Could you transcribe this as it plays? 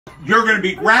You're going to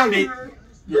be grounded.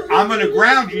 I'm going to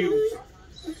ground you.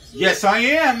 Yes, I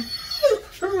am.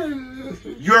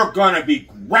 You're going to be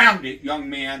grounded, young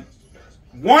man.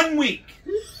 1 week.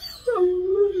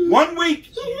 1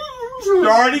 week.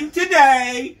 Starting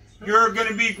today, you're going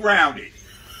to be grounded.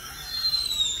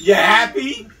 You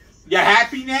happy? You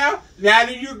happy now? Now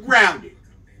that you're grounded.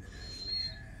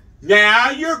 Now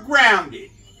you're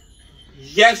grounded.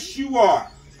 Yes, you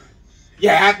are. You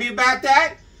happy about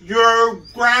that? You're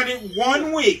grounded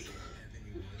 1 week.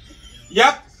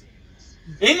 Yep.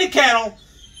 In the kennel.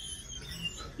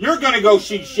 You're going to go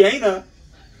see Shayna.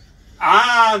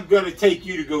 I'm going to take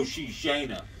you to go see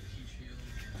Shayna.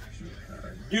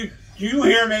 You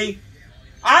hear me?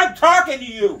 I'm talking to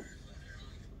you.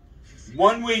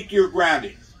 1 week you're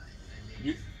grounded.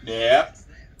 Yep.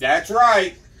 That's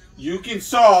right. You can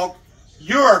sulk.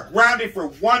 You're grounded for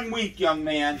 1 week, young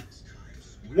man.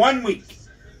 1 week.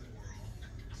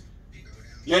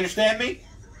 You understand me?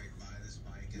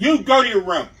 You go to your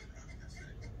room.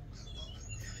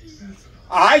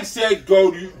 I said go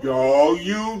to... No,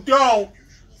 you don't.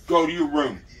 Go to your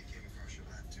room.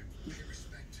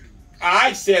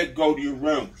 I said go to your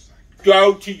room.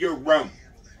 Go to your room.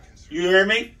 You hear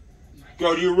me?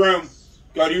 Go to your room.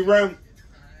 Go to your room.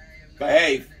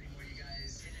 Behave.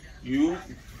 You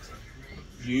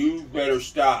better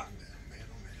stop.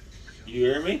 You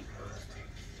hear me?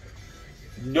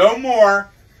 No more.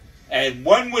 And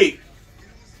 1 week.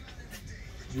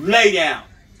 Lay down.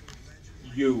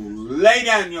 You lay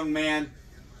down, young man.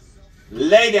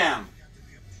 Lay down.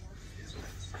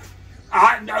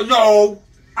 No.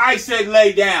 I said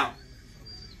lay down.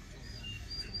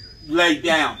 Lay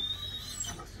down.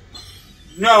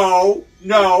 No.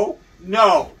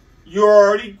 You're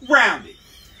already grounded.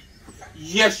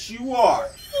 Yes, you are.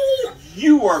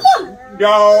 You are...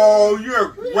 No, you're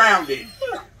grounded.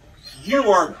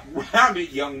 You are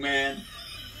grounded, young man.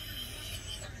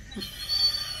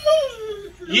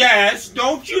 Yes,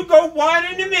 don't you go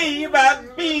whining to me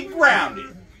about being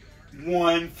grounded.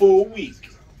 1 full week.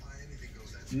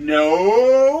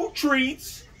 No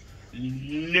treats.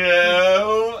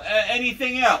 No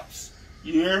anything else.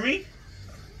 You hear me?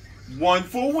 1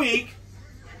 full week.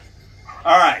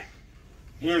 All right.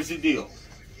 Here's the deal.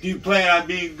 Do you plan on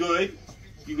being good?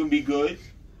 You gonna be good?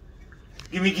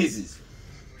 Give me kisses.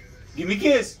 Give me a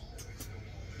kiss.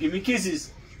 Give me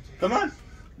kisses. Come on.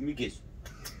 Give me a kiss.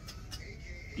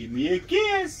 Give me a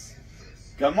kiss.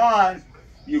 Come on.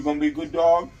 You gonna be a good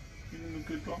dog? You gonna be a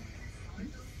good dog?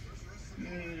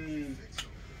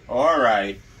 All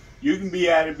right. You can be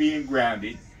out of being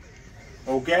grounded.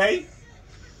 Okay?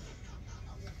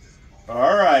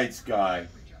 All right, Sky.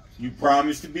 You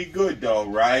promise to be good, though,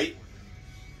 right?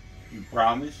 You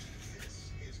promise?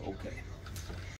 Okay.